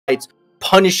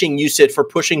punishing USYD for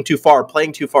pushing too far,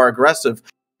 playing too far aggressive.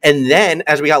 And then,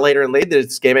 as we got later and later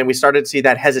this game, and we started to see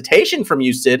that hesitation from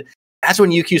USYD, that's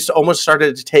when UQ almost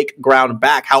started to take ground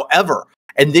back. However,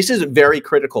 and this is very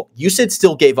critical, USYD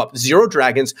still gave up 0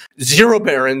 dragons, 0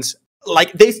 barons.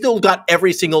 Like, they still got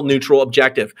every single neutral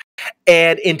objective.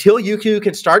 And until UQ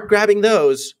can start grabbing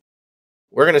those,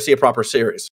 we're going to see a proper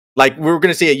series. Like, we're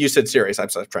going to see a USYD series, I'm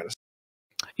trying to say.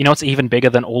 You know what's even bigger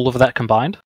than all of that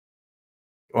combined?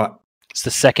 What? It's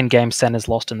the second game Sen has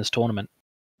lost in this tournament.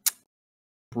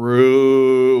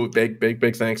 True.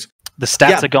 Big thanks. The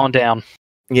stats are gone down.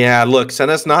 Yeah, look,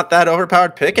 Senna's not that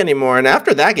overpowered pick anymore. And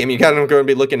after that game, you kind of going to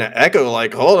be looking at Echo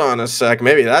like, hold on a sec,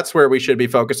 maybe that's where we should be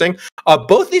focusing.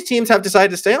 Both these teams have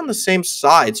decided to stay on the same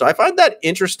side. So I find that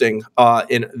interesting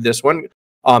in this one.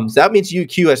 That means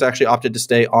UQ has actually opted to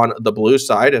stay on the blue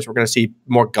side, as we're going to see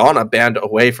Morgana banned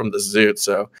away from the Zoot.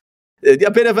 So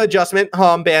a bit of adjustment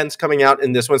bans coming out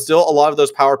in this one. Still a lot of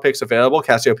those power picks available.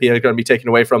 Cassiopeia is going to be taken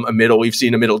away from a middle. We've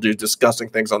seen a middle dude discussing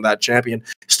things on that champion.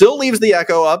 Still leaves the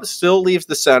Echo up, still leaves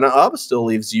the Senna up, still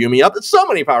leaves Yumi up. So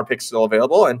many power picks still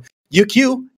available. And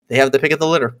UQ, they have the pick of the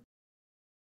litter.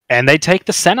 And they take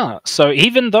the Senna. So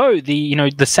even though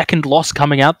the second loss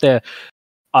coming out there,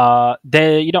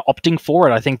 they're opting for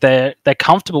it. I think they're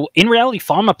comfortable. In reality,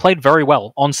 Farmer played very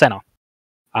well on Senna.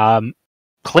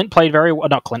 Clint played very well,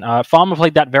 not Clint, Farmer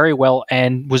played that very well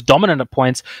and was dominant at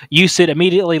points. USYD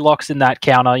immediately locks in that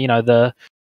counter, the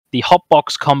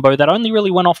hotbox combo that only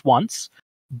really went off once.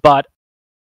 But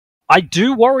I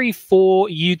do worry for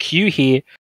UQ here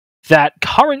that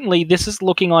currently this is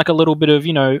looking like a little bit of,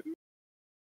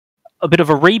 a bit of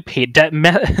a repeat.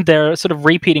 They're sort of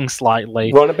repeating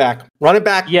slightly. Run it back.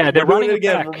 Yeah, they're running it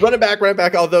again. Back. Run it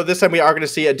back. Although this time we are going to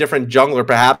see a different jungler,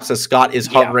 perhaps, as Scott is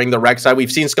hovering the Rex side.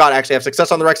 We've seen Scott actually have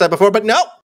success on the Rex side before, but no!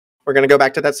 We're going to go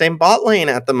back to that same bot lane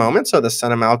at the moment. So the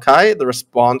Senna Maokai, the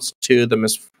response to the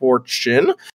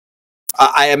misfortune.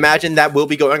 I imagine that will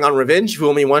be going on Revenge.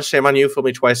 Fool me once, shame on you. Fool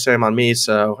me twice, shame on me.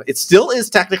 So it still is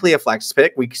technically a flex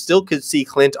pick. We still could see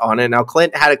Clint on it. Now,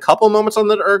 Clint had a couple moments on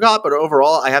the Urgot, but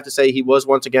overall, I have to say he was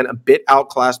once again a bit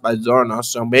outclassed by Zorna.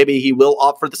 So maybe he will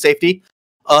opt for the safety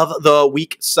of the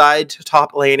weak side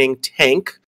top laning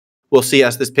tank. We'll see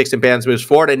as this picks and bans moves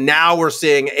forward. And now we're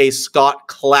seeing a Scott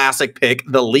classic pick,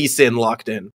 the Lee Sin locked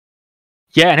in.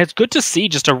 Yeah, and it's good to see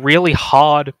just a really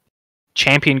hard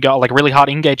champion go, like really hard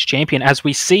engaged champion, as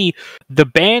we see the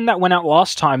ban that went out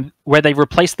last time where they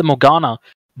replaced the Morgana,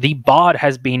 the Bard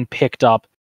has been picked up,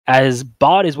 as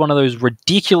Bard is one of those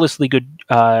ridiculously good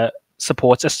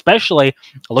supports, especially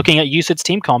looking at USYD's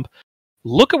team comp.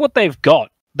 Look at what they've got.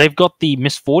 They've got the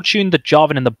Misfortune, the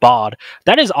Jarvan, and the Bard.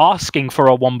 That is asking for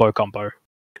a wombo combo.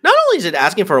 Not only is it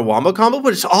asking for a wombo combo,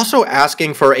 but it's also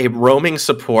asking for a roaming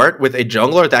support with a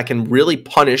jungler that can really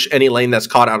punish any lane that's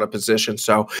caught out of position.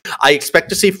 So I expect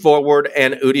to see Forward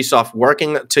and Ubisoft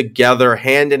working together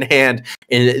hand in hand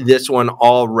in this one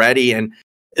already. And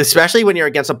especially when you're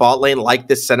against a bot lane like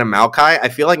this Senna Maokai, I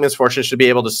feel like Misfortune should be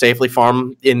able to safely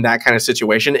farm in that kind of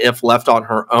situation if left on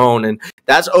her own. And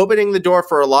that's opening the door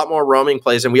for a lot more roaming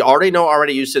plays. And we already know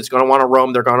USYD's going to want to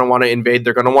roam. They're going to want to invade.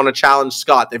 They're going to want to challenge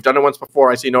Scott. They've done it once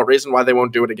before. I see no reason why they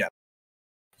won't do it again.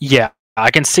 Yeah, I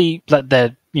can see that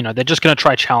they're just going to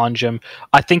try challenge him.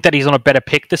 I think that he's on a better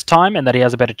pick this time and that he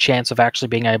has a better chance of actually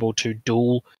being able to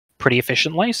duel pretty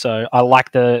efficiently. So I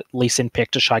like the Lee Sin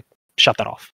pick to shut that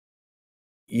off.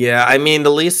 Yeah, I mean, the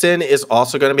Lee Sin is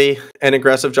also going to be an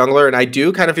aggressive jungler, and I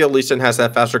do kind of feel Lee Sin has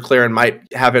that faster clear and might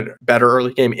have a better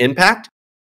early game impact,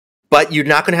 but you're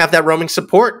not going to have that roaming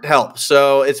support help.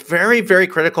 So it's very, very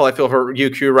critical, I feel, for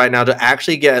UQ right now to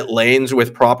actually get lanes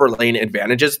with proper lane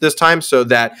advantages this time so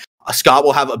that Scott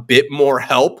will have a bit more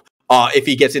help if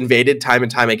he gets invaded time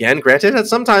and time again. Granted that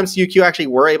sometimes UQ actually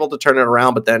were able to turn it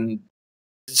around, but then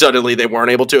suddenly they weren't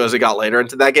able to as it got later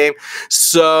into that game.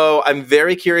 So I'm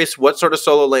very curious what sort of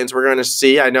solo lanes we're going to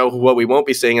see. I know what we won't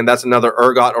be seeing, and that's another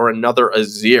Urgot or another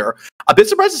Azir. A bit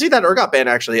surprised to see that Urgot ban,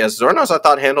 actually, as Zornos, I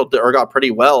thought, handled the Urgot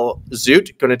pretty well.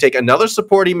 Zoot going to take another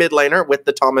supporty mid laner with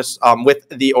the with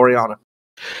the Orianna.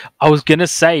 I was going to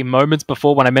say, moments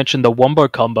before when I mentioned the wombo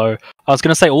combo, I was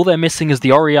going to say all they're missing is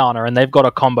the Orianna, and they've got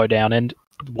a combo down, and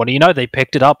what do you know, they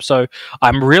picked it up. So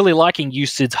I'm really liking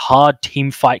USYD's hard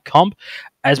team fight comp,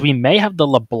 as we may have the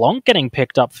LeBlanc getting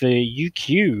picked up for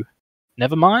UQ.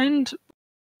 Never mind.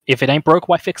 If it ain't broke,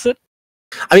 why fix it?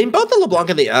 I mean, both the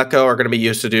LeBlanc and the Echo are going to be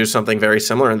used to do something very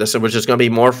similar in this, which is going to be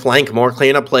more flank, more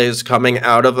cleanup plays coming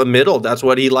out of the middle. That's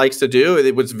what he likes to do.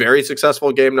 It was very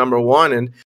successful game number one.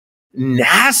 And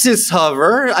Nasus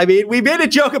hover. I mean, we made a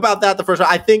joke about that the first one.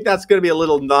 I think that's going to be a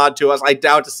little nod to us. I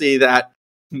doubt to see that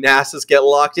Nasus get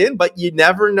locked in, but you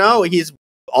never know. He's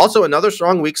Also, another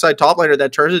strong weak side top laner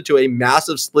that turns into a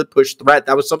massive split push threat.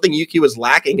 That was something UQ was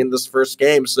lacking in this first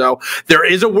game. So there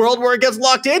is a world where it gets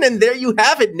locked in, and there you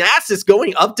have it. Nasus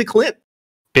going up to Clint.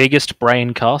 Biggest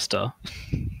brain caster.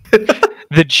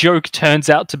 The joke turns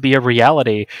out to be a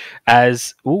reality,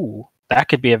 as, ooh, that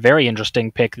could be a very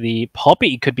interesting pick. The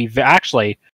Poppy could be,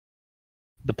 actually,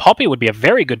 the Poppy would be a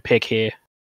very good pick here.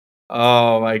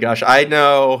 Oh my gosh, I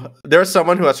know. There's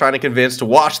someone who I was trying to convince to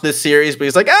watch this series, but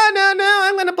he's like, oh, no,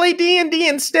 I'm going to play D&D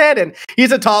instead. And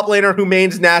he's a top laner who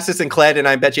mains Nasus and Kled, and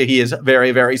I bet you he is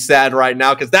very, very sad right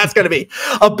now, because that's going to be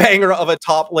a banger of a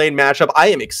top lane matchup. I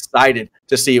am excited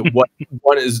to see what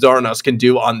one Zarnos can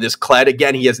do on this Kled.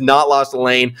 Again, he has not lost a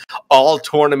lane all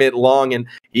tournament long, and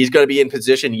he's going to be in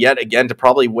position yet again to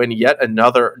probably win yet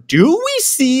another. Do we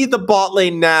see the bot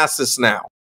lane Nasus now?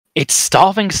 It's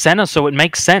Starving Senna, so it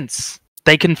makes sense.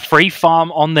 They can free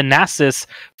farm on the Nasus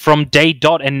from day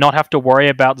dot and not have to worry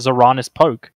about Zoranis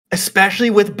poke. Especially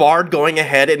with Bard going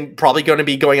ahead and probably going to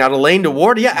be going out of lane to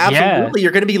ward. Yeah, absolutely. Yeah.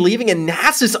 You're going to be leaving a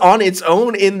Nasus on its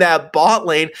own in that bot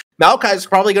lane. Maokai is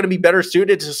probably going to be better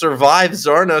suited to survive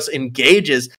Zarnos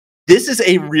engages. This is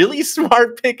a really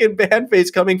smart pick and ban phase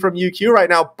coming from UQ right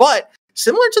now, but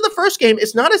similar to the first game,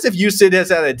 it's not as if USYD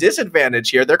is at a disadvantage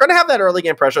here. They're going to have that early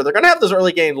game pressure. They're going to have those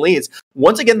early game leads.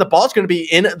 Once again, the ball's going to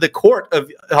be in the court of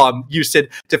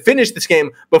USYD to finish this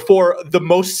game before the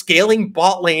most scaling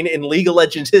bot lane in League of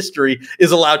Legends history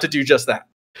is allowed to do just that.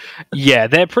 Yeah,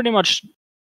 they're pretty much...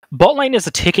 Bot lane is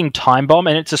a ticking time bomb,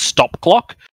 and it's a stop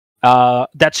clock.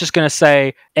 That's just going to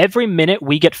say every minute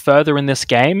we get further in this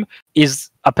game is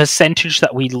a percentage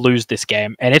that we lose this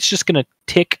game. And it's just going to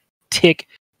tick, tick,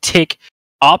 tick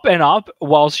up and up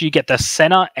whilst you get the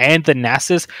Senna and the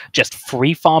Nasus just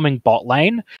free farming bot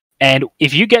lane. And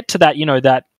if you get to that, you know,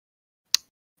 that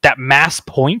mass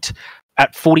point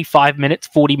at 45 minutes,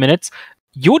 40 minutes,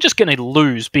 you're just going to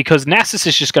lose because Nasus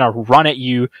is just going to run at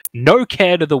you, no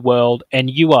care to the world, and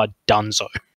you are donezo.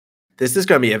 This is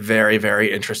going to be a very,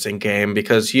 very interesting game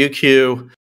because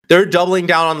UQ, they're doubling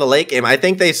down on the late game. I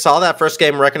think they saw that first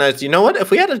game and recognized, you know what,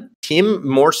 if we had a team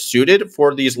more suited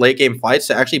for these late game fights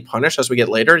to actually punish as we get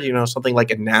later, you know, something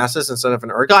like a Nasus instead of an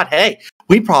Urgot, hey,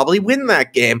 we probably win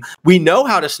that game. We know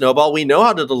how to snowball. We know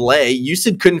how to delay.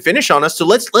 USYD couldn't finish on us, so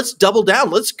let's double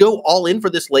down. Let's go all in for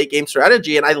this late game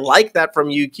strategy, and I like that from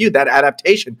UQ, that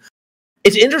adaptation.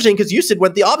 It's interesting because USYD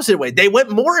went the opposite way. They went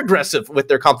more aggressive with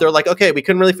their comp. They're like, okay, we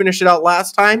couldn't really finish it out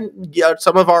last time. Yeah,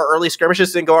 some of our early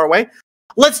skirmishes didn't go our way.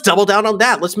 Let's double down on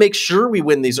that. Let's make sure we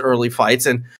win these early fights.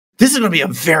 And this is going to be a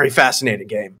very fascinating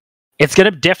game. It's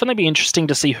going to definitely be interesting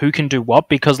to see who can do what,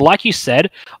 because like you said,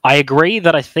 I agree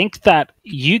that I think that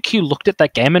UQ looked at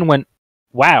that game and went,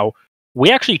 wow,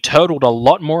 we actually turtled a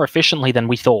lot more efficiently than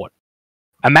we thought.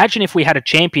 Imagine if we had a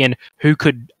champion who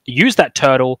could use that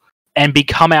turtle and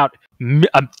become out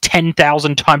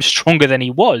 10,000 times stronger than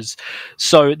he was.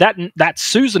 So that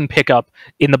Susan pickup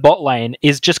in the bot lane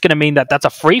is just going to mean that that's a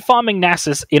free farming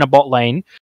Nasus in a bot lane.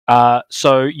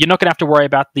 So you're not going to have to worry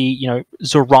about the, you know,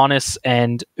 Zoranis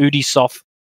and Udisoft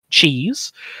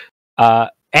cheese.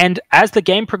 And as the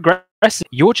game progresses,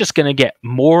 you're just going to get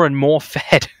more and more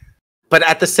fed. But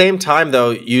at the same time,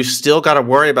 though, you still got to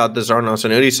worry about the Zarnos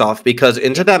and Udisoft because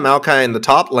into that Maokai in the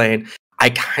top lane, I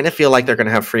kind of feel like they're going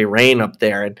to have free reign up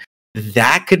there. And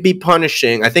that could be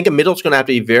punishing. I think a middle's going to have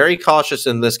to be very cautious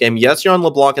in this game. Yes, you're on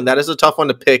LeBlanc, and that is a tough one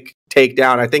to take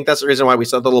down. I think that's the reason why we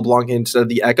set the LeBlanc instead of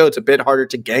the Echo. It's a bit harder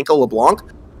to gank a LeBlanc.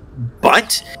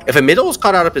 But if a middle is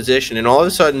caught out of position, and all of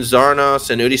a sudden Zarnos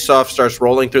and Udisoft starts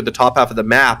rolling through the top half of the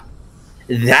map,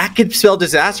 that could spell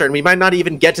disaster, and we might not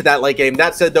even get to that late game.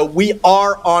 That said, though, we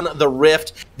are on the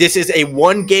Rift. This is a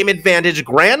one-game advantage,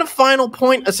 grand final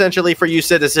point, essentially, for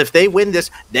USYD. As if they win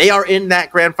this, they are in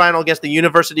that grand final against the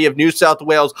University of New South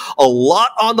Wales. A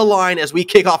lot on the line as we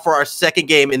kick off for our second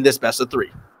game in this best of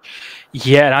three.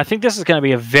 Yeah, and I think this is going to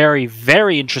be a very,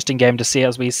 very interesting game to see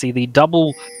as we see the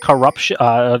double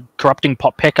corrupting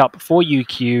pop pickup for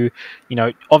UQ. You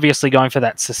know, obviously going for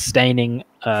that sustaining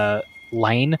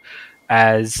lane.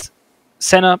 As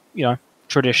Senna, you know,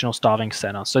 traditional starving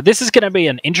Senna. So this is going to be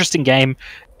an interesting game,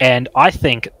 and I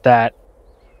think that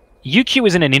UQ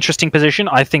is in an interesting position.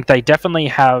 I think they definitely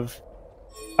have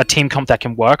a team comp that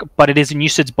can work, but it is in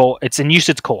USYD's ball. It's in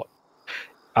USYD's court.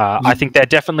 I think they're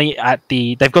definitely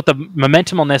they've got the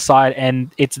momentum on their side,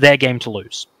 and it's their game to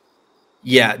lose.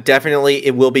 Yeah, definitely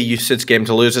it will be USYD's game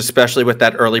to lose, especially with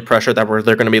that early pressure that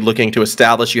they're going to be looking to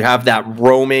establish. You have that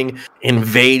roaming,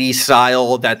 invadey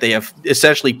style that they have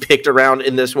essentially picked around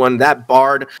in this one. That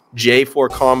Bard J4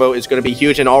 combo is going to be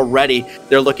huge, and already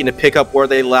they're looking to pick up where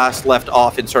they last left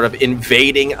off in sort of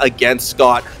invading against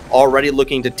Scott, already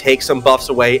looking to take some buffs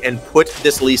away and put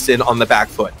this Lee Sin on the back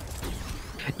foot.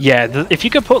 Yeah, if you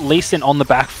could put Lee Sin on the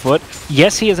back foot,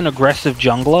 yes, he is an aggressive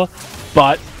jungler,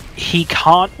 but he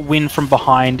can't win from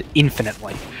behind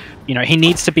infinitely. You know, he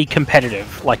needs to be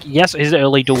competitive. Like, yes, his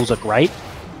early duels are great,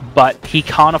 but he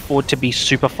can't afford to be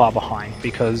super far behind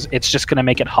because it's just going to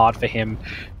make it hard for him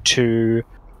to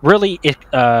really,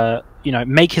 you know,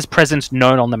 make his presence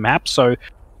known on the map. So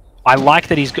I like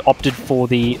that he's opted for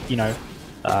the, you know,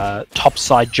 top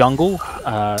side jungle.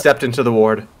 Stepped into the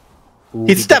ward.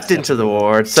 He stepped into the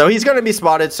ward, so he's going to be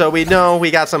spotted, so we know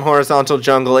we got some horizontal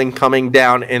jungling coming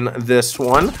down in this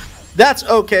one. That's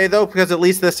okay, though, because at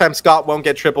least this time Scott won't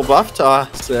get triple buffed,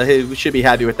 so we should be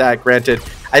happy with that. Granted,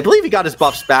 I believe he got his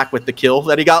buffs back with the kill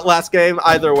that he got last game.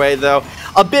 Either way, though,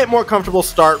 a bit more comfortable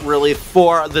start, really,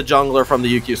 for the jungler from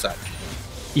the UQ side.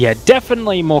 Yeah,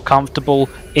 definitely more comfortable.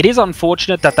 It is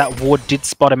unfortunate that that ward did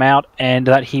spot him out and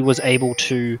that he was able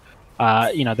to...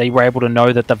 you know, they were able to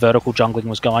know that the vertical jungling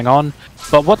was going on.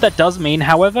 But what that does mean,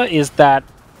 however, is that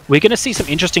we're going to see some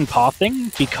interesting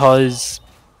pathing because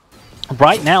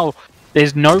right now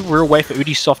there's no real way for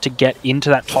Ubisoft to get into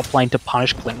that top lane to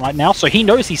punish Clint right now. So he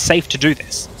knows he's safe to do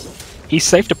this. He's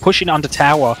safe to push in under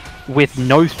tower with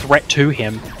no threat to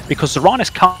him because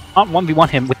Zeranis can't 1v1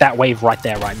 him with that wave right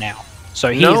there right now. So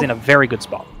he is in a very good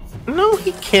spot. No,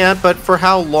 he can't, but for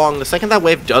how long? The second that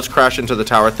wave does crash into the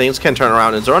tower, things can turn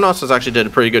around, and Zeranos has actually did a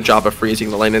pretty good job of freezing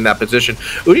the lane in that position.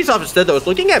 Ubisoft instead, though, is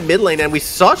looking at mid lane, and we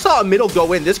saw a middle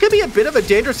go in. This could be a bit of a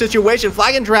dangerous situation.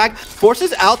 Flag and Drag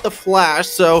forces out the flash,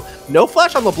 so no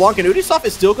flash on LeBlanc, and Ubisoft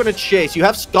is still going to chase. You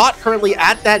have Scott currently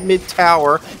at that mid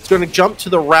tower. He's going to jump to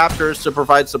the Raptors to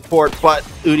provide support, but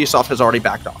Ubisoft has already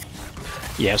backed off.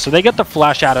 Yeah, so they get the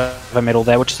flash out of the middle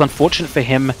there, which is unfortunate for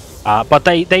him. But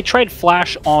they trade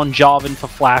flash on Jarvan for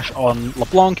flash on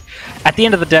LeBlanc. At the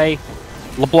end of the day,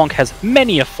 LeBlanc has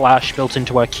many a flash built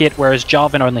into her kit, whereas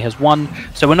Jarvan only has one.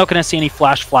 So we're not going to see any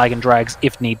flash, flag, and drags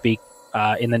if need be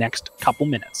in the next couple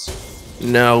minutes.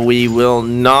 No, we will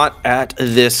not at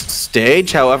this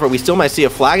stage. However, we still might see a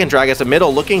flag and drag as a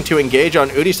middle looking to engage on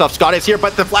Ubisoft. Scott is here,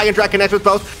 but the flag and drag connects with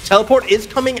both. Teleport is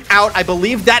coming out. I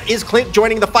believe that is Clint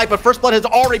joining the fight, but first blood has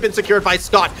already been secured by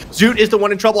Scott. Zoot is the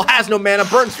one in trouble, has no mana,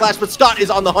 burn slash, but Scott is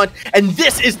on the hunt, and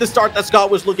this is the start that Scott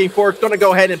was looking for. It's going to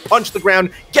go ahead and punch the ground,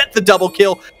 get the double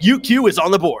kill. UQ is on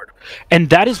the board. And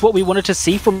that is what we wanted to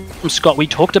see from Scott. We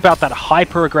talked about that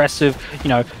hyper-aggressive, you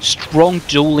know, strong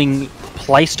dueling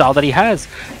playstyle that he has,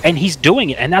 and he's doing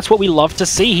it, and that's what we love to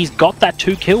see. He's got that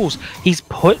 2 kills. He's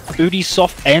put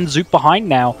Ubisoft and Zoot behind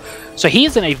now, so he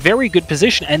is in a very good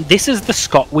position, and this is the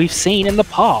Scott we've seen in the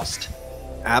past.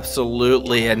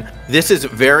 Absolutely, and this is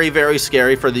very, very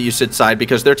scary for the USYD side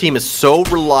because their team is so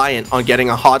reliant on getting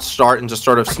a hot start and just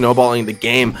sort of snowballing the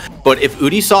game. But if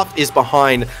Ubisoft is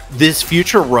behind, these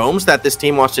future roams that this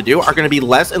team wants to do are going to be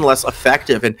less and less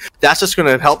effective, and that's just going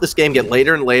to help this game get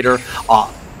later and later,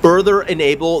 further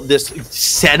enable this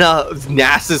Senna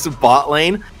Nasus bot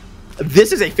lane.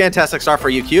 This is a fantastic start for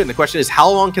UQ, and the question is, how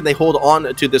long can they hold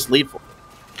on to this lead for?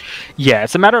 Yeah,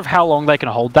 it's a matter of how long they can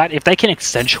hold that. If they can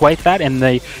accentuate that, and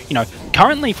they, you know,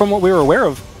 currently from what we were aware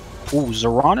of,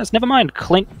 Zeranis, never mind,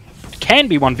 Clint can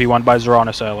be 1v1 by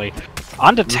Zeranis early,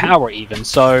 under tower even,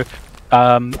 so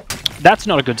that's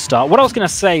not a good start. What I was going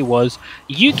to say was,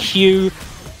 UQ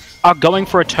are going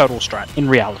for a turtle strat in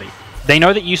reality. They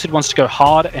know that USYD wants to go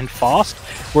hard and fast,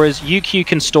 whereas UQ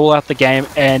can stall out the game,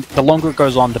 and the longer it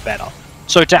goes on, the better.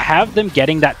 So to have them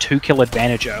getting that 2-kill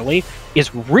advantage early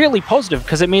is really positive,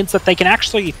 because it means that they can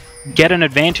actually get an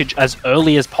advantage as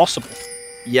early as possible.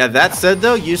 Yeah, that said,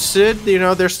 though, USYD, you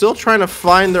know, they're still trying to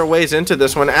find their ways into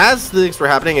this one. As things were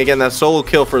happening, again, that solo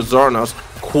kill for Zeranos,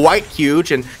 quite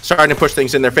huge and starting to push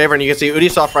things in their favor. And you can see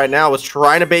Ubisoft right now is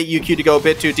trying to bait UQ to go a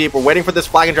bit too deep. We're waiting for this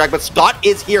flag and drag, but Scott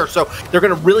is here, so they're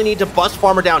going to really need to bust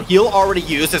Farmer down. Heal already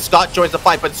used as Scott joins the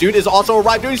fight, but Zoot is also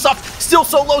arrived. Ubisoft still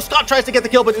so low. Scott tries to get the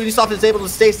kill, but Ubisoft is able to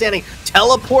stay standing.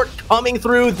 Teleport coming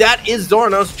through. That is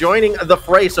Zeranos joining the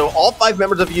fray. So all 5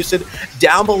 members of USYD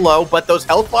down below, but those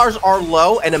health bars are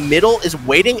low, and a middle is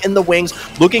waiting in the wings,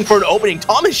 looking for an opening.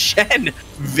 Thomas Shen,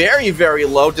 very, very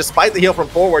low. Despite the heal from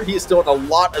forward, he is still in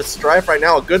a lot of strife right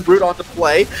now. A good brute on to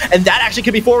play, and that actually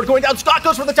could be forward going down. Scott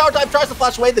goes for the tower dive, tries to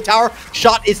flash away. The tower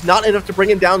shot is not enough to bring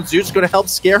him down. Zoot's going to help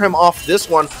scare him off this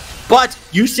one, but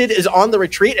USYD is on the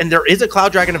retreat, and there is a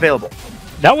Cloud Dragon available.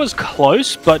 That was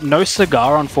close, but no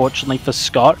cigar, unfortunately, for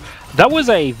Scott. That was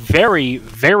a very,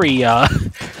 very,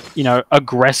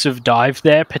 aggressive dive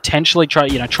there. Potentially trying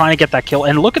to get that kill.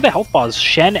 And look at the health bars.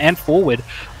 Shen and Forward,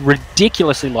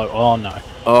 ridiculously low. Oh, no.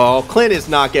 Oh, Clint is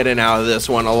not getting out of this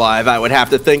one alive, I would have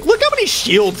to think. Look how many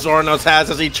shields Xarnos has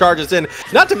as he charges in.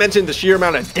 Not to mention the sheer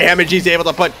amount of damage he's able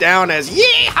to put down as,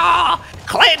 yeehaw!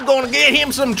 Clint gonna get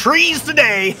him some trees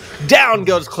today. Down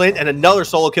goes Clint, and another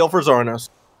solo kill for Xarnos.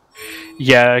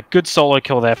 Yeah, good solo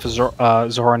kill there for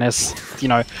Zoranis. You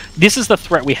know, this is the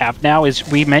threat we have now, is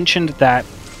we mentioned that,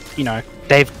 you know,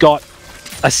 they've got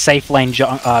a safe lane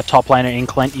top laner in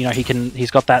Clint. You know, he's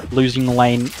got that losing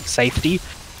lane safety.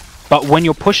 But when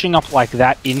you're pushing up like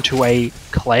that into a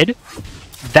Kled,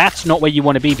 that's not where you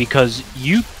want to be, because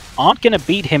you aren't going to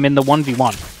beat him in the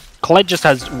 1v1. Kled just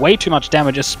has way too much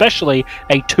damage, especially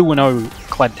a 2-0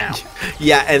 Kled now.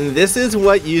 Yeah, and this is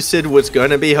what USYD was going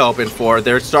to be hoping for.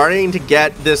 They're starting to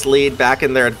get this lead back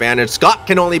in their advantage. Scott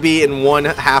can only be in one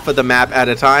half of the map at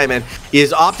a time, and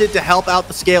he's opted to help out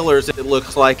the scalers, it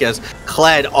looks like, as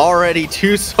Kled already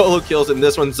 2 solo kills in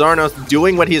this one. Xarnos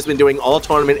doing what he's been doing all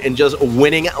tournament and just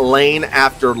winning lane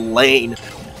after lane.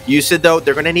 USYD, though,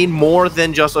 they're going to need more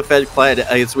than just a fed Kled.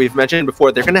 As we've mentioned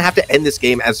before, they're going to have to end this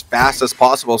game as fast as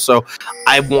possible. So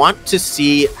I want to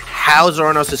see how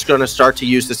Xarnos is going to start to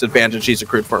use this advantage he's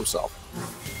accrued for himself.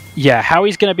 Yeah, how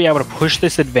he's going to be able to push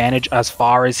this advantage as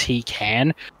far as he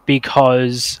can,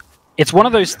 because it's one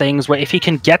of those things where if he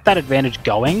can get that advantage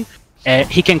going,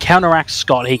 he can counteract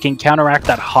Scott, he can counteract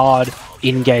that hard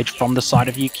engage from the side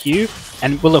of UQ,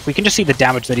 and well, look, we can just see the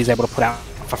damage that he's able to put out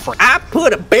for free. I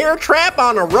put a bear trap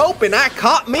on a rope and I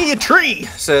caught me a tree,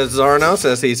 says Xarnos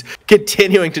as he's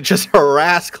continuing to just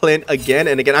harass Clint again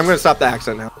and again. I'm going to stop the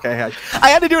accent now, okay? I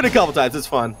had to do it a couple times. It's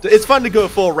fun. It's fun to go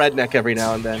full redneck every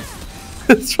now and then.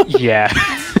 Yeah,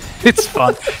 it's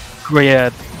fun. Yeah,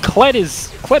 Kled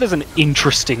is an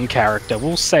interesting character,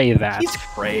 we'll say that. He's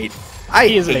great. I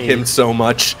hate him so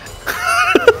much.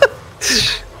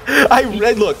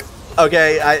 Look,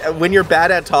 okay, when you're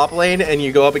bad at top lane and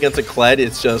you go up against a Kled,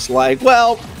 it's just like,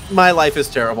 well, my life is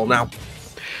terrible now.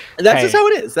 And that's just how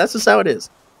it is. That's just how it is.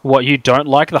 What, you don't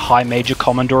like the High Major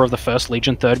Commodore of the 1st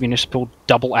Legion 3rd Municipal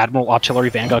Double Admiral Artillery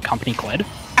Vanguard Company Kled?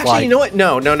 Actually, you know what?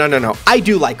 No. I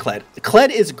do like Kled.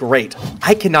 Kled is great.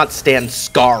 I cannot stand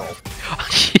Skarl.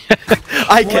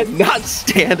 I cannot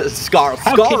stand Skarl.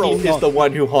 Skarl is the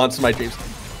one who haunts my dreams.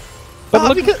 But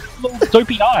look at his little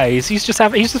dopey eyes. He's just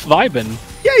vibing.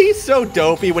 Yeah, he's so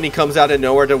dopey when he comes out of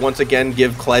nowhere to once again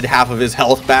give Kled half of his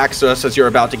health back, so as you're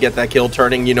about to get that kill,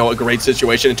 turning, you know, a great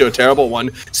situation into a terrible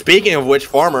one. Speaking of which,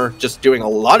 Farmer just doing a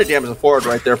lot of damage to Forward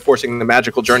right there, forcing the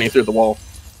magical journey through the wall.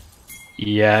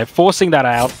 Yeah, forcing that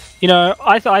out. You know,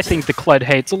 I think the Kled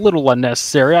hate's a little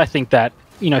unnecessary. I think that,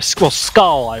 you know, well,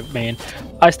 Skull, I mean,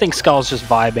 I think Skull's just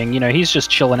vibing. You know, he's just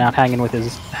chilling out, hanging with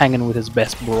his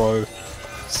best bro.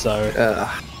 So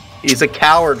he's a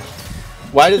coward.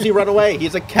 Why does he run away?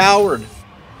 He's a coward.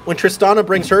 When Tristana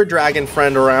brings her dragon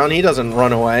friend around, he doesn't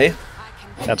run away.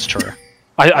 That's true.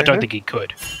 I don't think he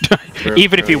could.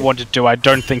 Even if he wanted to, I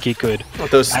don't think he could.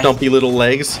 With those stumpy little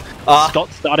legs.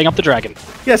 Scott's starting up the dragon.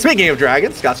 Yeah, speaking of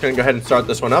dragons, Scott's going to go ahead and start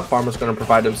this one up. Farmer's going to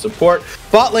provide him support.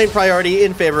 Bot lane priority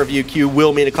in favor of UQ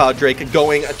will mean a Cloud Drake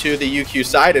going to the UQ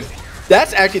side, and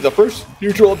that's actually the first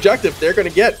neutral objective they're going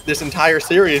to get this entire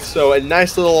series, so a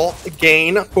nice little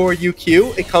gain for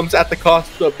UQ. It comes at the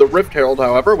cost of the Rift Herald,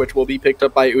 however, which will be picked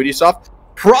up by Ubisoft.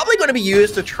 Probably going to be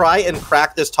used to try and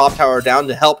crack this top tower down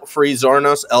to help free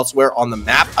Xarnos elsewhere on the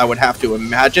map, I would have to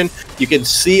imagine. You can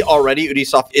see already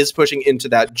Ubisoft is pushing into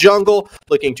that jungle,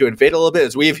 looking to invade a little bit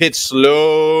as we've hit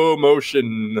slow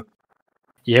motion.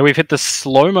 Yeah, we've hit the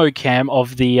slow-mo cam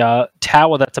of the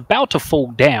tower that's about to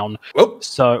fall down. Whoa.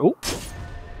 So,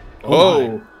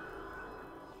 whoa.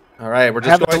 All right, we're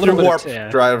just going through warp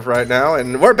drive right now,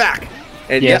 and we're back.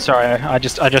 And yeah, sorry, I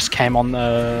just came on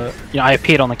the, you know, I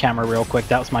appeared on the camera real quick.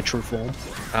 That was my true form.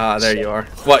 There you are.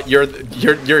 What,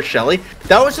 you're Shelly?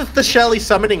 That was just the Shelly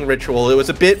summoning ritual. It was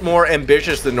a bit more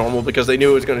ambitious than normal because they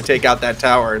knew it was going to take out that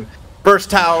tower. And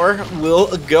first tower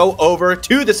will go over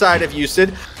to the side of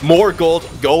USYD. More gold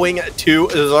going to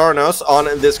Xarnos on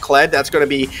this Kled. That's going to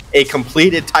be a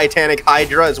completed Titanic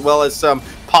Hydra as well as some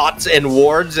pots and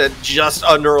wards at just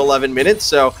under 11 minutes.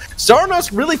 So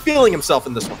Xarnos really feeling himself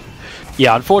in this one.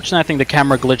 Yeah, unfortunately, I think the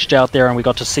camera glitched out there and we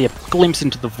got to see a glimpse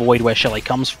into the void where Shelly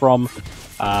comes from,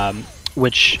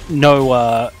 which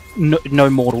no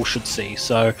mortal should see.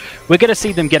 So we're going to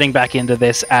see them getting back into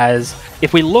this, as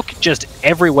if we look just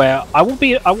everywhere, I will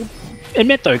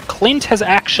admit though, Clint has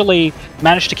actually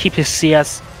managed to keep his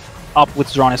CS up with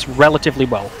Zoronos relatively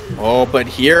well. Oh, but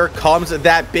here comes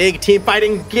that big team fight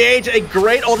engage. A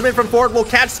great ultimate from forward will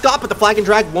catch Scott, but the flag and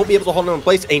drag won't be able to hold him in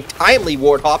place. A timely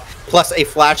ward hop plus a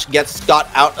flash gets Scott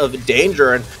out of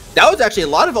danger, and that was actually a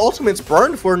lot of ultimates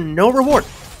burned for no reward.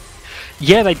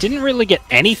 Yeah, they didn't really get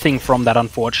anything from that,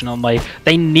 unfortunately.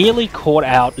 They nearly caught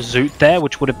out Zoot there,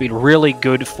 which would have been really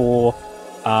good for,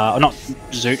 not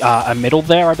Zoot, a middle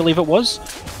there, I believe it was.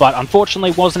 But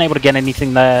unfortunately, wasn't able to get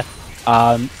anything there.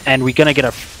 And we're going to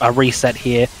get a reset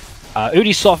here.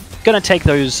 Ubisoft going to take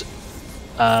those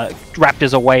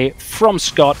Raptors away from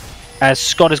Scott, as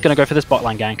Scott is going to go for this bot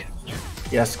lane gank.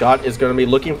 Yeah, Scott is going to be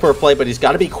looking for a play, but he's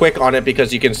got to be quick on it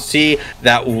because you can see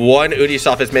that one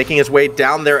Ubisoft is making his way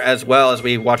down there as well as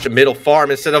we watch a middle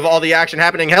farm instead of all the action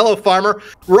happening. Hello, farmer.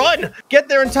 Run! Get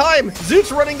there in time.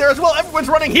 Zoot's running there as well. Everyone's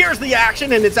running. Here's the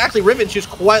action, and it's actually Revenge who's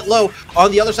quite low.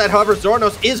 On the other side, however,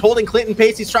 Zoronos is holding Clinton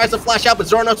pace. He tries to flash out, but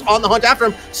Zoronos on the hunt after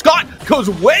him. Scott goes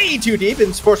way too deep and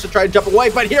is forced to try to jump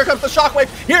away, but here comes the shockwave.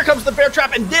 Here comes the bear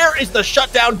trap, and there is the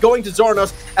shutdown going to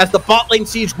Zoronos as the bot lane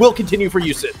siege will continue for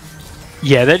USYD.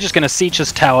 Yeah, they're just going to siege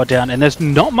this tower down, and there's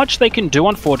not much they can do,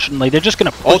 unfortunately. They're just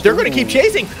going to... Oh, they're going to keep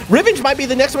chasing. Revenge might be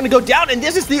the next one to go down, and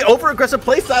this is the over-aggressive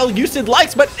playstyle USYD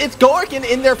likes, but it's Gorkin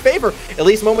in their favor. At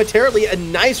least momentarily, a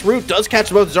nice route does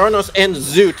catch both Zoronos and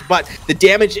Zoot, but the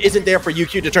damage isn't there for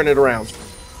UQ to turn it around.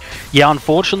 Yeah,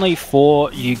 unfortunately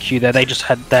for UQ there, they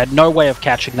had no way of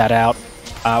catching that out.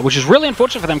 Which is really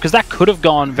unfortunate for them because that could have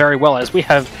gone very well, as we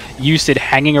have USYD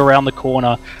hanging around the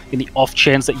corner in the off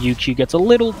chance that UQ gets a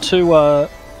little too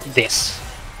this.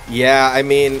 Yeah, I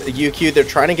mean, UQ, they're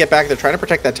trying to get back, they're trying to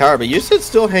protect that tower, but USYD's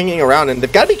still hanging around, and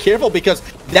they've got to be careful because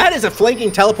that is a flanking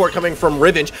teleport coming from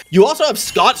Revenge. You also have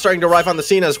Scott starting to arrive on the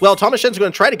scene as well. Thomas Shen's going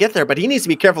to try to get there, but he needs to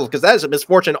be careful because that is a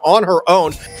misfortune on her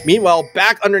own. Meanwhile,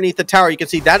 back underneath the tower, you can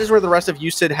see that is where the rest of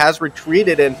USYD has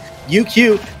retreated, and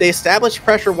UQ, they establish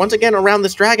pressure once again around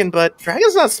this dragon, but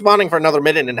Dragon's not spawning for another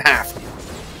minute and a half.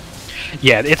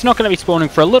 Yeah, it's not going to be spawning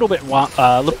for a little bit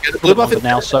blue buff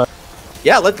now, so...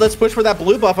 Yeah, let's push for that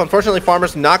blue buff. Unfortunately,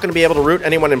 Farmer's not going to be able to root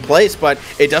anyone in place, but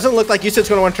it doesn't look like USYD's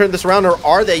going to want to turn this around, or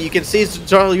are they? You can see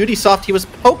Ubisoft, he was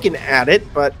poking at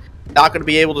it, but not going to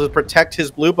be able to protect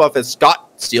his blue buff as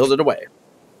Scott steals it away.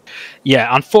 Yeah,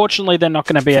 unfortunately, they're not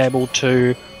going to be able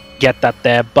to get that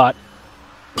there, but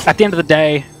at the end of the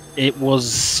day, it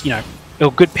was,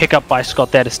 a good pickup by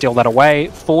Scott there to steal that away.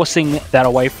 Forcing that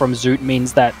away from Zoot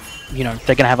means that, they're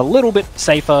going to have a little bit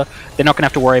safer. They're not going to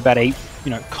have to worry about a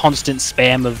constant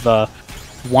spam of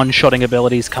one-shotting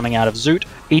abilities coming out of Zoot.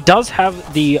 He does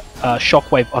have the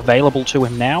Shockwave available to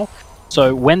him now,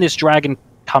 so when this dragon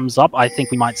comes up, I think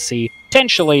we might see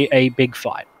potentially a big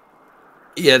fight.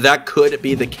 Yeah, that could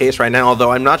be the case right now,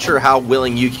 although I'm not sure how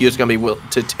willing UQ is going to be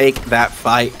to take that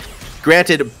fight.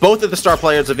 Granted, both of the star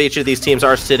players of each of these teams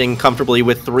are sitting comfortably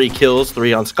with 3 kills,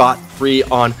 3 on Scott, 3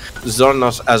 on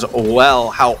Zoronos as well.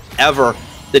 However,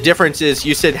 the difference is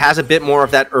USYD has a bit more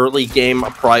of that early game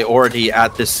priority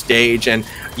at this stage, and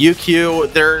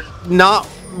UQ, they're not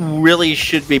really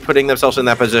should be putting themselves in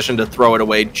that position to throw it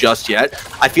away just yet.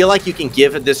 I feel like you can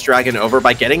give this dragon over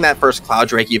by getting that first Cloud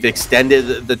Drake. You've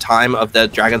extended the time of the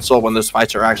Dragon Soul when those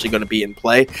fights are actually going to be in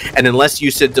play, and unless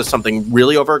USYD does something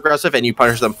really over aggressive and you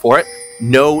punish them for it,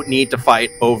 no need to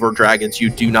fight over dragons. You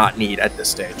do not need at this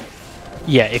stage.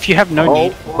 Yeah, if you have no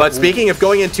need. But speaking of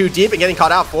going in too deep and getting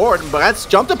caught out forward, that's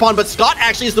jumped upon, but Scott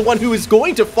actually is the one who is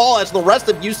going to fall as the rest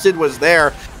of USYD was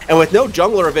there. And with no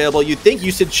jungler available, you'd think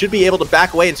USYD should be able to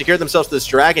back away and secure themselves this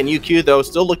dragon. UQ, though,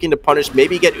 still looking to punish,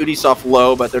 maybe get Ubisoft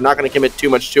low, but they're not going to commit too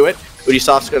much to it.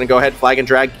 Ubisoft's going to go ahead, flag and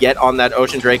drag, get on that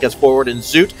Ocean Drake as forward, and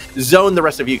Zoot zone the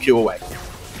rest of UQ away.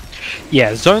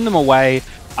 Yeah, zone them away.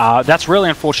 That's really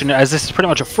unfortunate, as this is pretty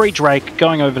much a free Drake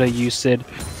going over to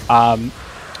USYD.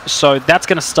 So that's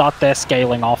going to start their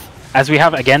scaling off. As we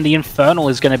have, again, the Infernal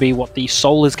is going to be what the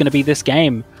soul is going to be this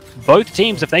game. Both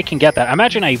teams, if they can get that,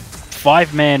 imagine a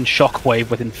 5-man Shockwave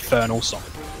with Infernal Soul.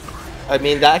 I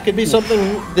mean, that could be something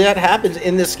that happens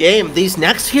in this game. These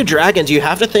next few dragons, you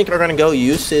have to think are going to go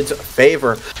USYD's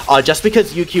favor. Just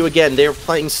because UQ, again, they're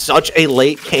playing such a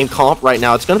late game comp right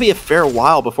now, it's going to be a fair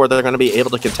while before they're going to be able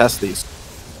to contest these.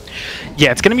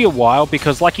 Yeah, it's going to be a while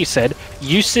because, like you said,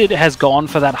 USYD has gone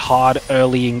for that hard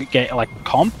early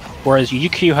comp, whereas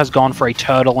UQ has gone for a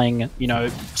turtling,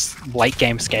 late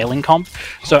game scaling comp.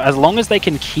 So as long as they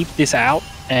can keep this out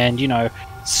and,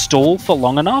 stall for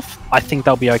long enough, I think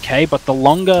they'll be okay. But the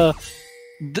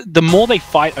more they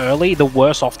fight early, the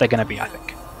worse off they're going to be, I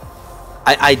think.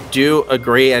 I do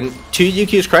agree, and to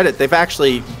UQ's credit, they've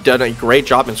actually done a great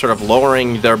job in sort of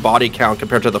lowering their body count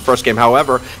compared to the first game.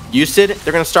 However, USYD,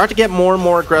 they're going to start to get more and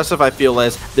more aggressive, I feel,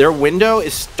 as their window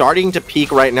is starting to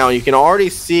peak right now. You can already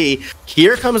see,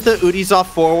 here comes the Ubisoft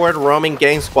forward roaming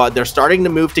gang squad. They're starting to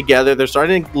move together. They're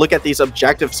starting to look at these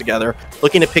objectives together,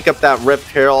 looking to pick up that Rift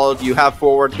Herald. You have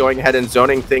forward going ahead and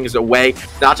zoning things away,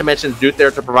 not to mention Zoot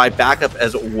there to provide backup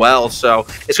as well. So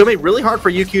it's going to be really hard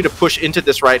for UQ to push into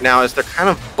this right now, as they're kind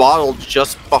of bottled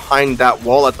just behind that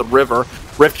wall at the river.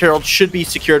 Rift Herald should be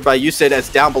secured by USYD, as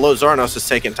down below Zarnos is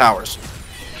taking towers.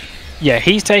 Yeah,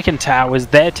 he's taking towers,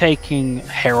 they're taking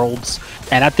heralds,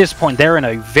 and at this point they're in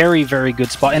a very, very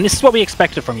good spot. And this is what we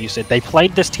expected from USYD. They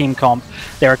played this team comp,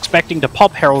 they're expecting to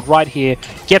pop herald right here,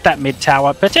 get that mid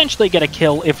tower, potentially get a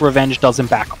kill if Revenge doesn't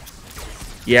back off.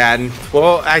 Yeah, and,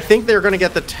 well, I think they're going to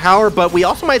get the tower, but we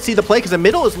also might see the play, because the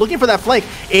middle is looking for that flank,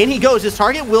 and he goes. His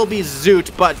target will be Zoot,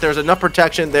 but there's enough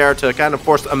protection there to kind of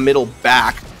force a middle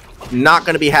back. Not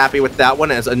going to be happy with that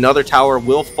one, as another tower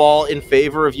will fall in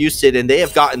favor of USYD, and they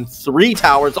have gotten 3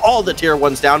 towers, all the tier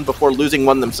 1s down, before losing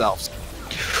one themselves.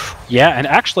 Yeah, and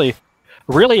actually,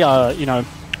 really, you know,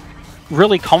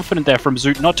 really confident there from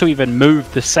Zoot not to even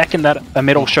move the second that a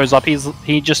middle shows up.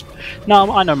 He just,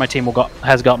 no, I know my team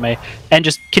has got me, and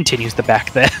just continues to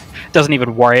back there. Doesn't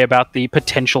even worry about the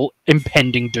potential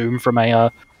impending doom from a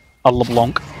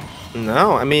LeBlanc.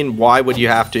 No, I mean, why would you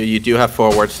have to? You do have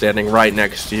forward standing right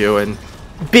next to you, and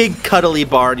big cuddly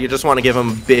Bard, you just want to give him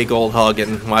a big old hug,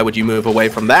 and why would you move away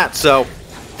from that? So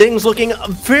things looking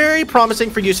very promising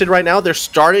for USYD right now. They're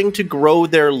starting to grow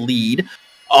their lead.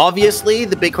 Obviously,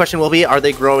 the big question will be, are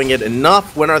they growing it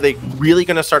enough? When are they really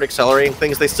going to start accelerating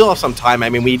things? They still have some time. I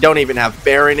mean, we don't even have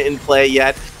Baron in play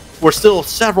yet. We're still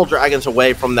several dragons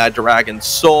away from that Dragon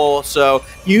Soul. So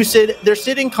USYD, they're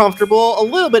sitting comfortable, a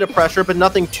little bit of pressure, but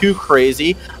nothing too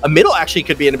crazy. A middle actually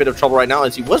could be in a bit of trouble right now,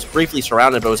 as he was briefly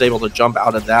surrounded, but was able to jump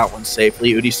out of that one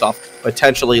safely. Ubisoft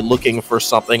potentially looking for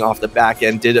something off the back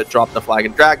end. Did it drop the flag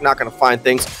and drag? Not going to find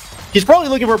things. He's probably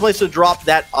looking for a place to drop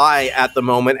that eye at the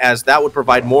moment, as that would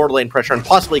provide more lane pressure and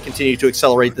possibly continue to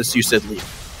accelerate this USYD lead.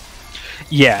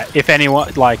 Yeah, if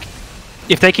anyone, like,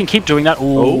 if they can keep doing that,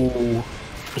 ooh.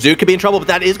 Zoot could be in trouble, but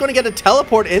that is going to get a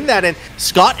teleport in that, and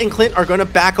Scott and Clint are going to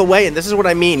back away, and this is what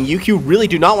I mean. UQ really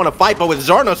do not want to fight, but with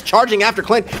Zarnos charging after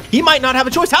Clint, he might not have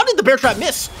a choice. How did the bear trap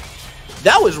miss?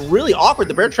 That was really awkward.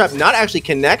 The bear trap not actually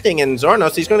connecting, and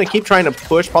Zarnos, he's going to keep trying to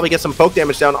push, probably get some poke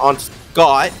damage down on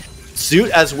Scott. Zoot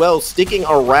as well sticking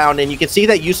around, and you can see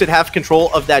that USYD have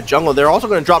control of that jungle. They're also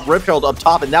going to drop Rift Herald up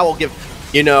top, and that will give,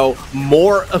 you know,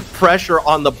 more pressure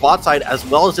on the bot side as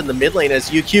well as in the mid lane, as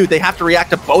UQ, they have to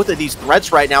react to both of these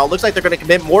threats right now. It looks like they're going to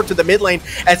commit more to the mid lane,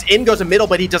 as in goes a middle,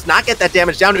 but he does not get that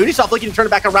damage down. Ubisoft looking to turn it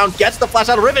back around, gets the flash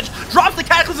out of Revenge, drops the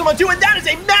Cataclysm on 2, and that is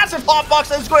a massive hotbox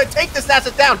that is going to take this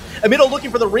asset down. A middle looking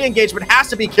for the re-engagement, has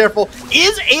to be careful,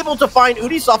 is able to find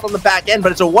Ubisoft on the back end,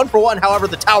 but it's a 1-for-1, however,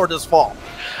 the tower does fall.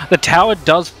 The tower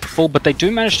does fall, but they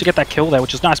do manage to get that kill there,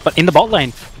 which is nice. But in the bot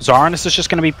lane, Zarnos is just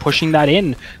going to be pushing that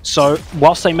in. So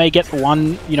whilst they may get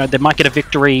one, you know, they might get a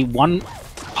victory one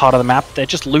part of the map, they're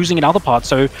just losing in other parts.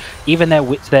 So even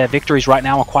their victories right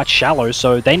now are quite shallow.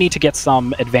 So they need to get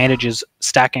some advantages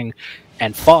stacking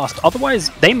and fast. Otherwise,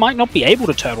 they might not be able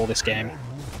to turtle this game.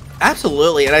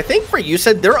 Absolutely, and I think for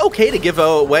USYD, they're okay to give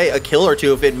away a kill or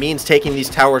two if it means taking these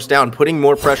towers down, putting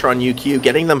more pressure on UQ,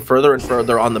 getting them further and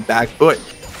further on the back foot.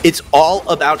 It's all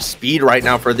about speed right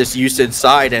now for this USYD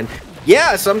side, and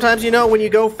yeah, sometimes, you know, when you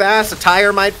go fast, a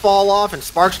tire might fall off and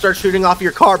sparks start shooting off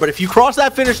your car, but if you cross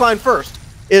that finish line first,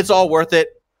 it's all worth it.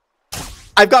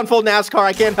 I've gone full NASCAR,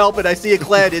 I can't help it, I see a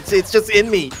Kled, it's just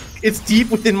in me. It's deep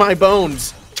within my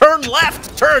bones. Turn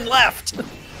left! Turn left!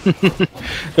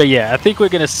 But yeah, I think we're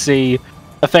going to see,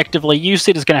 effectively,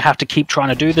 USYD is going to have to keep trying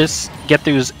to do this, get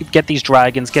these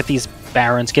dragons, get these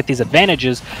barons, get these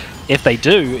advantages. If they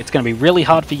do, it's going to be really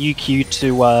hard for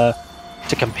UQ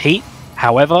to compete.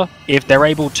 However, if they're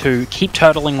able to keep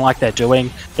turtling like they're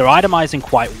doing, they're itemizing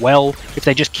quite well. If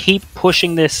they just keep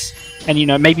pushing this and, you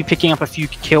know, maybe picking up a few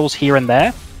kills here and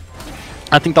there,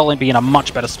 I think they'll be in a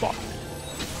much better spot.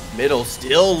 Middle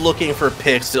still looking for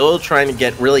picks, still trying to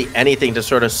get really anything to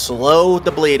sort of slow the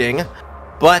bleeding,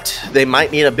 but they might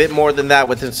need a bit more than that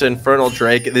with this Infernal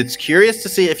Drake. It's curious to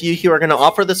see if UQ are going to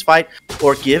offer this fight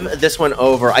or give this one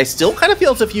over. I still kind of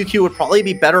feel as if UQ would probably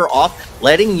be better off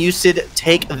letting USYD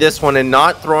take this one and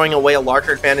not throwing away a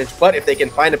larger advantage, but if they can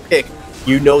find a pick,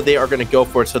 you know they are going to go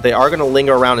for it, so they are going to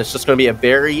linger around. It's just going to be a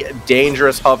very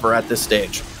dangerous hover at this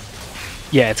stage.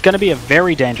 Yeah, it's going to be a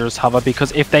very dangerous hover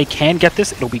because if they can get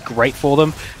this, it'll be great for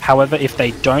them. However, if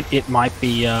they don't, it might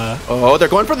be... Oh, they're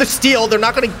going for the steal. They're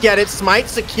not going to get it. Smite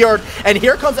secured. And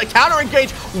here comes a counter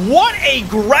engage. What a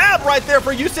grab right there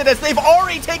for USYD as they've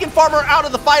already taken Farmer out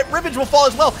of the fight. Rivage will fall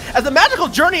as well. As the Magical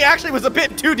Journey actually was a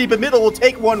bit too deep in middle, will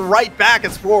take one right back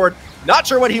as forward. Not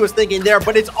sure what he was thinking there,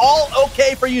 but it's all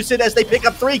okay for USYD as they pick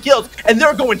up 3 kills, and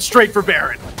they're going straight for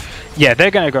Baron. Yeah,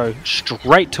 they're going to go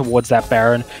straight towards that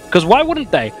Baron, because why wouldn't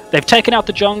they? They've taken out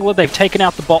the jungler, they've taken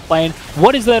out the bot lane.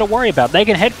 What is there to worry about? They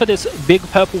can head for this big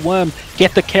purple worm,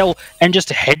 get the kill, and just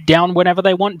head down whenever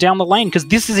they want down the lane, because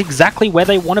this is exactly where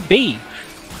they want to be.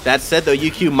 That said, though,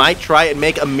 UQ might try and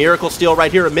make a miracle steal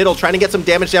right here in middle, trying to get some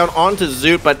damage down onto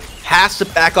Zoot, but has to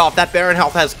back off. That Baron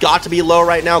health has got to be low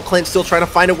right now. Clint still trying to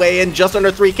find a way in, just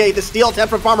under 3k. The steal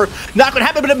attempt from Farmer, not going to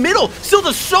happen, but in middle, still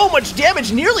does so much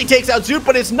damage, nearly takes out Zoot,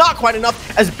 but it's not quite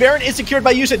enough as Baron is secured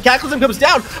by USYD. Cataclysm comes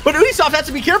down, but Ubisoft has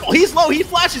to be careful. He's low, he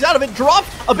flashes out of it, drops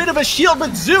a bit of a shield, but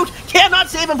Zoot cannot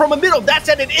save him from a middle. That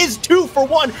said, it is 2 for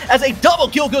 1 as a double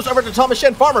kill goes over to Thomas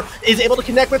Shen. Farmer is able to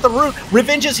connect with the root.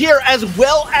 Revenge is here as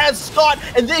well as Scott,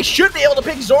 and they should be able to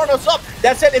pick Zornos up.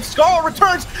 That said, if Scarl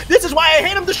returns, this is why I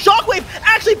hate him. The Shockwave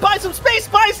actually buys some space,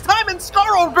 buys time, and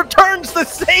Scarl returns to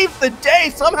save the day.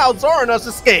 Somehow Zornos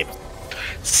escapes.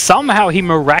 Somehow he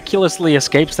miraculously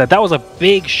escapes that. That was a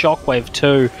big Shockwave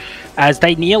too, as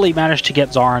they nearly managed to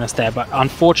get Zornos there, but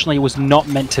unfortunately it was not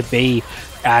meant to be,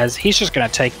 as he's just going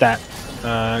to take that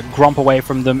Grump away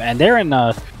from them, and they're in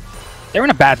a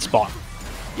bad spot.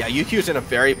 Yeah, UQ's in a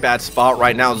very bad spot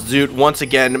right now. Zoot once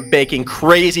again making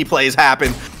crazy plays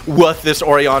happen with this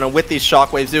Orianna, with these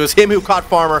shockwaves. It was him who caught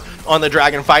Farmer on the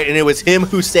Dragon fight, and it was him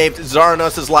who saved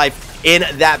Zaranos' life in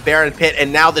that Baron pit,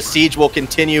 and now the siege will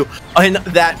continue in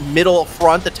that middle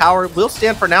front. The tower will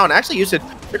stand for now, and actually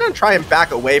USYD, they're going to try and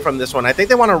back away from this one. I think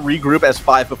they want to regroup as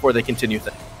 5 before they continue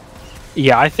things.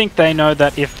 Yeah, I think they know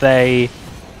that if they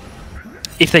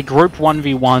group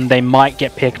 1v1, they might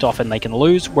get picked off and they can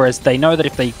lose, whereas they know that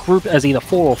if they group as either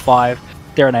 4 or 5,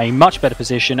 they're in a much better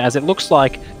position, as it looks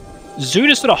like Zoot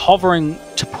is sort of hovering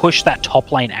to push that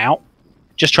top lane out,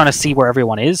 just trying to see where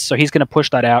everyone is, so he's going to push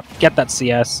that out, get that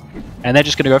CS, and they're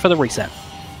just going to go for the reset.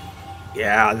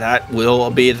 Yeah, that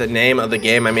will be the name of the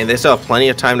game. I mean, they still have plenty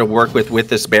of time to work with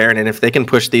this Baron, and if they can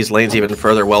push these lanes even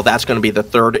further, well, that's going to be the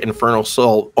 3rd Infernal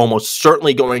Soul, almost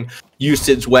certainly going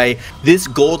USYD's way. This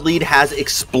gold lead has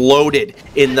exploded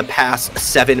in the past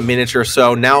 7 minutes or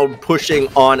so, now pushing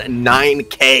on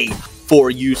 9k for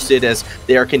USYD as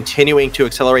they are continuing to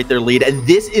accelerate their lead, and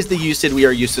this is the USYD we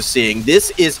are used to seeing.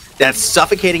 This is that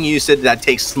suffocating USYD that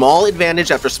takes small advantage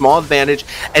after small advantage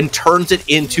and turns it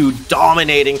into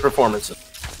dominating performances.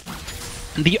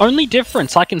 The only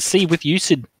difference I can see with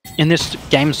USYD in this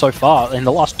game so far, in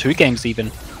the last 2 games even,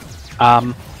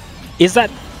 is that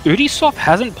Ubisoft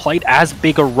hasn't played as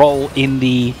big a role in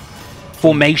the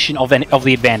formation of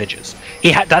the advantages.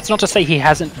 That's not to say he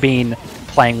hasn't been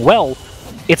playing well,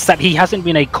 it's that he hasn't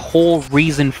been a core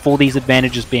reason for these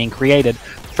advantages being created.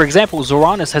 For example,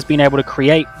 Zoranis has been able to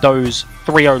create those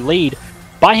 3-0 lead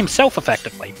by himself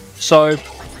effectively. So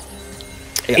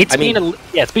it's been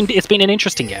an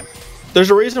interesting game. There's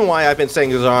a reason why I've been saying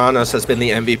Zoranis has been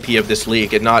the MVP of this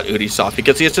league and not Ubisoft,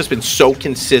 because he has just been so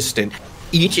consistent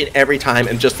each and every time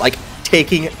and just like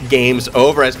taking games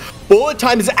over, as Bullet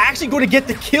Time is actually going to get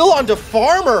the kill onto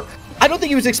Farmer. I don't think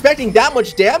he was expecting that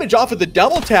much damage off of the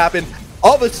double tap, and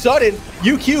all of a sudden,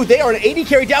 UQ, they are an 80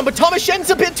 carry down, but Thomas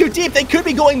Shen's a bit too deep. They could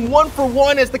be going 1 for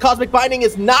 1 as the Cosmic Binding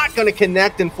is not going to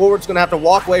connect, and Forward's going to have to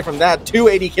walk away from that. 2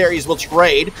 80 carries will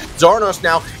trade. Zarnos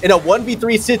now in a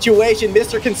 1v3 situation.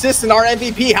 Mr. Consistent, our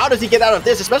MVP. How does he get out of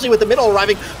this, especially with the middle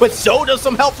arriving? But so does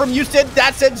some help from USYD.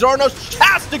 That said, Zarnos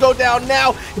has to go down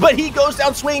now, but he goes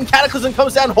down swinging. Cataclysm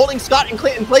comes down, holding Scott and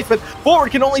Clint in place, but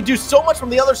Forward can only do so much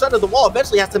from the other side of the wall.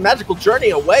 Eventually has the Magical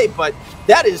Journey away, but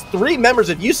that is 3 members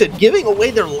of USYD giving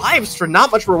away their lives for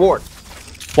not much reward.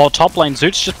 While top lane,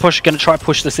 Zoot's just going to try to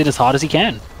push this in as hard as he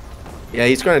can. Yeah,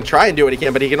 he's going to try and do what he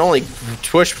can, but he can only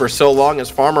push for so long as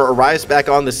Farmer arrives back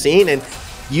on the scene. And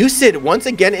USYD, once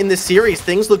again in this series,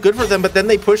 things look good for them, but then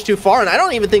they push too far. And I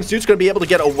don't even think Zoot's going to be able to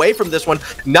get away from this one,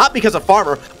 not because of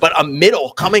Farmer, but a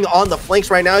middle coming on the flanks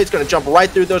right now. He's going to jump right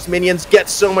through those minions, get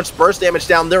so much burst damage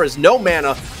down. There is no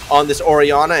mana on this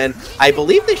Orianna, and I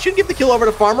believe they should give the kill over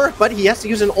to Farmer, but he has to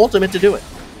use an ultimate to do it.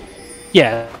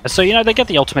 Yeah, so, they get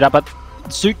the ultimate out, but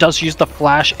Zoot does use the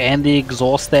flash and the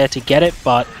exhaust there to get it,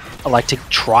 but I like to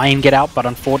try and get out, but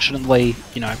unfortunately,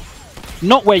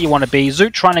 not where you want to be.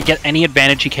 Zoot trying to get any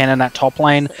advantage he can in that top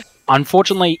lane.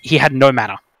 Unfortunately, he had no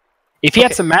mana. If he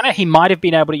had some mana, he might have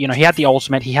been able to, he had the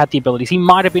ultimate, he had the abilities, he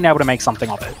might have been able to make something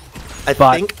of it. I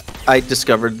think I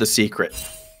discovered the secret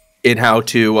in how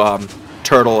to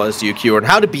turtle as UQ and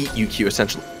how to beat UQ,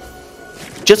 essentially.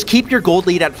 Just keep your gold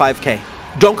lead at 5k.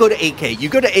 Don't go to 8k. You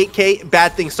go to 8k,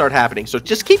 bad things start happening. So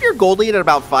just keep your gold lead at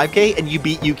about 5k and you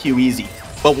beat UQ easy.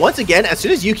 But once again, as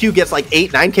soon as UQ gets like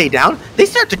 8, 9k down, they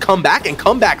start to come back and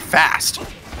come back fast.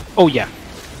 Oh yeah,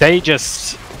 they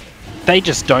just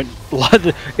don't.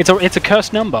 It's a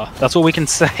cursed number. That's all we can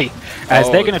say, as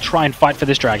they're going to try and fight for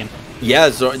this dragon.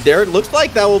 Yeah, so there looks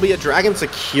like that will be a dragon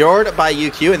secured by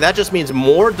UQ, and that just means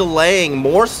more delaying,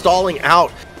 more stalling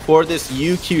out for this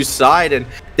UQ side, and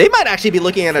they might actually be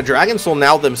looking at a Dragon Soul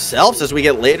now themselves as we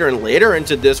get later and later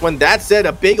into this one. That said,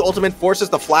 a big ultimate forces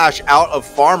the flash out of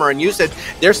Farmer, and you said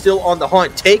they're still on the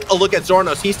hunt. Take a look at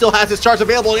Zornos. He still has his charge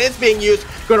available, and it's being used.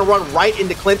 Going to run right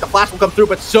into Clint. The flash will come through,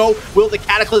 but so will the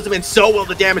Cataclysm, and so will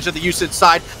the damage of the usage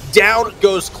side. Down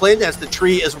goes Clint as the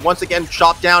tree is once again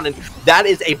chopped down, and that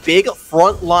is a big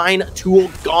frontline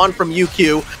tool gone from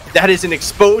UQ. That is an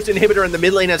exposed inhibitor in the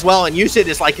mid lane as well, and USYD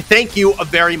is like, thank you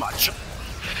very much.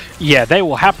 Yeah, they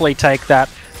will happily take that.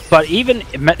 But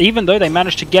even though they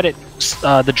managed to get it,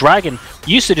 the dragon,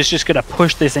 USYD is just going to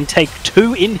push this and take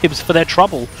 2 inhibs for their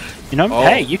trouble. You know,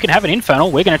 hey, you can have an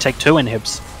Infernal, we're going to take 2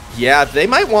 inhibs. Yeah, they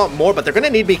might want more, but they're going to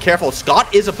need to be careful.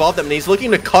 Scott is above them, and he's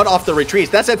looking to cut off the retreats.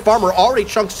 That said, Farmer already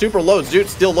chunked super low. Zoot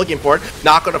still looking for it.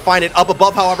 Not going to find it up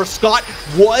above, however. Scott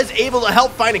was able to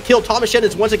help find a kill. Thomas Shen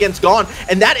is once again gone,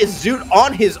 and that is Zoot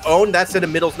on his own. That said,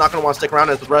 middle's not going to want to stick around,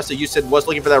 as the rest of USYD was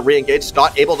looking for that re-engage.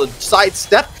 Scott able to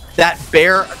sidestep that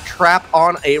bear trap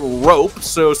on a rope,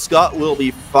 so Scott will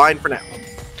be fine for now.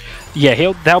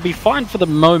 Yeah, they'll be fine for the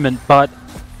moment, but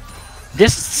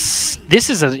this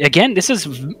is again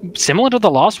similar to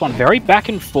the last one, very back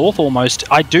and forth almost.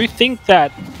 I do think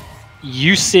that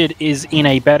USYD is in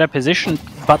a better position,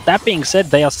 but that being said,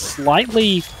 they're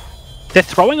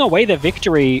throwing away their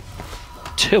victory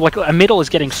to, like, a middle is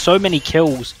getting so many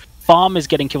kills, Farm is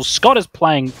getting kills, Scott is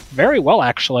playing very well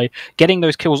actually, getting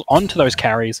those kills onto those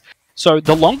carries. So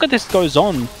the longer this goes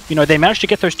on, you know, they managed to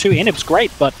get those 2 inhibs,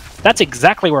 great, but that's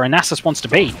exactly where Anasis wants to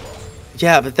be.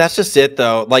 Yeah, but that's just it,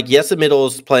 though. Like, yes, the middle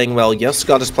is playing well. Yes,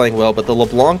 Scott is playing well, but the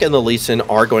LeBlanc and the Lee Sin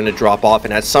are going to drop off.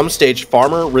 And at some stage,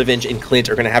 Farmer, Revenge, and Clint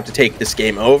are going to have to take this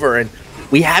game over. And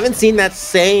we haven't seen that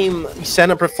same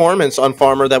Senna performance on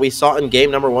Farmer that we saw in game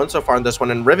number 1 so far in this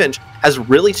one. And Revenge has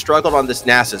really struggled on this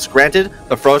Nasus. Granted,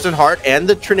 the Frozen Heart and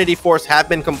the Trinity Force have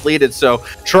been completed. So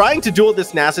trying to duel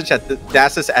this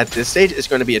Nasus at this stage is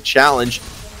going to be a challenge.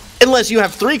 Unless you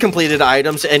have 3 completed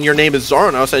items and your name is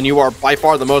Zornos and you are by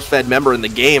far the most fed member in the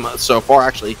game so far.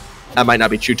 Actually, that might not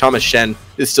be true. Thomas Shen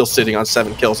is still sitting on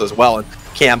 7 kills as well and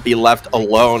can't be left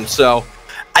alone. So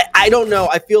I don't know.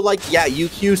 I feel like, yeah,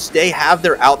 UQ have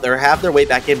their way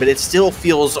back in, but it still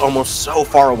feels almost so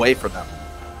far away for them.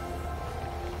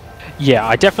 Yeah,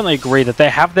 I definitely agree that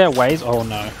they have their ways. Oh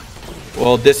no.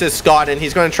 Well, this is Scott, and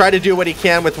he's going to try to do what he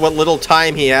can with what little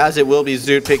time he has. It will be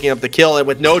Zoot picking up the kill, and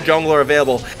with no jungler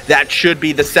available, that should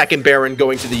be the second Baron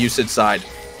going to the USYD side.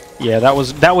 Yeah, that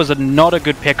was not a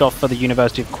good pickoff for the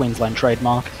University of Queensland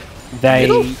trademark. They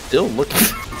still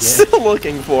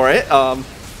looking for it.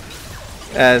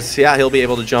 As yeah, he'll be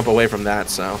able to jump away from that.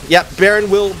 So yeah, Baron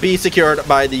will be secured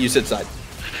by the USYD side.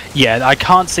 Yeah, I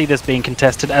can't see this being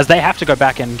contested, as they have to go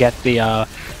back and get the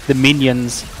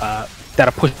minions that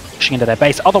are pushing into their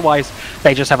base. Otherwise,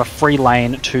 they just have a free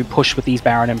lane to push with these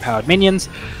Baron-empowered minions.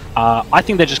 I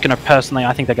think they're just going to,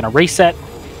 I think they're going to reset,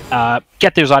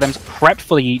 get those items prepped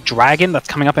for the dragon that's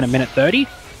coming up in a minute 30.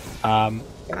 I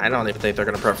don't even think they're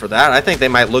going to prep for that. I think they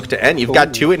might look to end. You've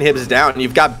got 2 inhibs down, and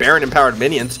you've got Baron-empowered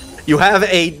minions. You have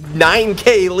a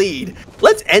 9k lead.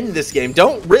 Let's end this game.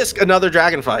 Don't risk another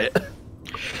dragon fight.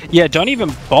 Yeah, don't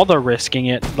even bother risking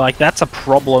it. Like, that's a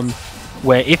problem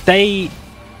where if they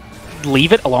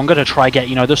leave it longer to try get,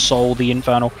 you know, the Soul, the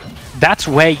Infernal, that's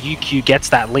where UQ gets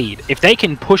that lead. If they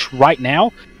can push right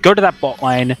now, go to that bot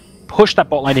lane, push that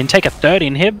bot lane and take a 3rd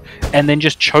inhib, and then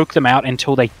just choke them out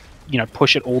until they, you know,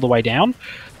 push it all the way down,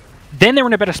 then they're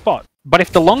in a better spot. But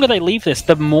if the longer they leave this,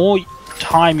 the more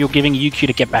time you're giving UQ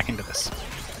to get back into this.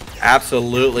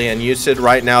 Absolutely, and USYD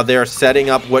right now, they're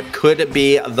setting up what could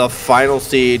be the final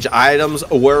siege. Items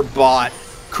were bought,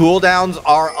 cooldowns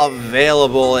are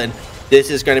available, and this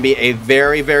is going to be a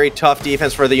very, very tough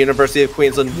defense for the University of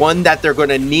Queensland, one that they're going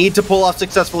to need to pull off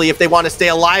successfully if they want to stay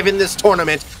alive in this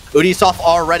tournament. Udisoft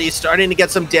already starting to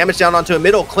get some damage down onto a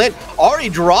middle. Clint already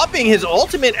dropping his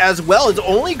ultimate as well. Is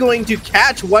only going to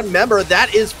catch 1 member.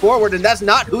 That is forward, and that's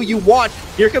not who you want.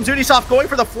 Here comes Udisoft going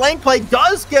for the flank play.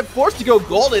 Does get forced to go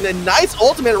golden. A nice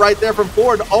ultimate right there from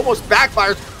forward. Almost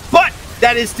backfires, but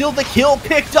That is still the kill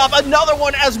picked up. Another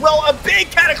one as well. A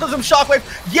big Cataclysm Shockwave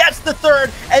gets the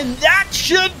third, and that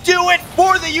should do it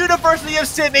for the University of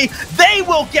Sydney. They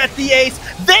will get the ace.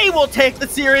 They will take the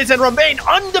series and remain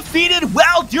undefeated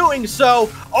while doing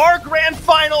so. Our grand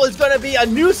final is going to be a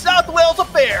New South Wales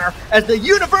affair as the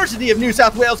University of New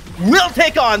South Wales will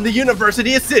take on the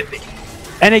University of Sydney.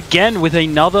 And again, with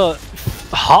another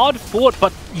hard-fought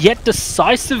but yet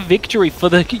decisive victory for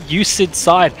the USYD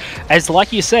side, as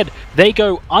like you said, they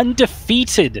go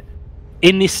undefeated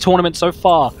in this tournament so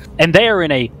far, and they are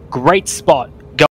in a great spot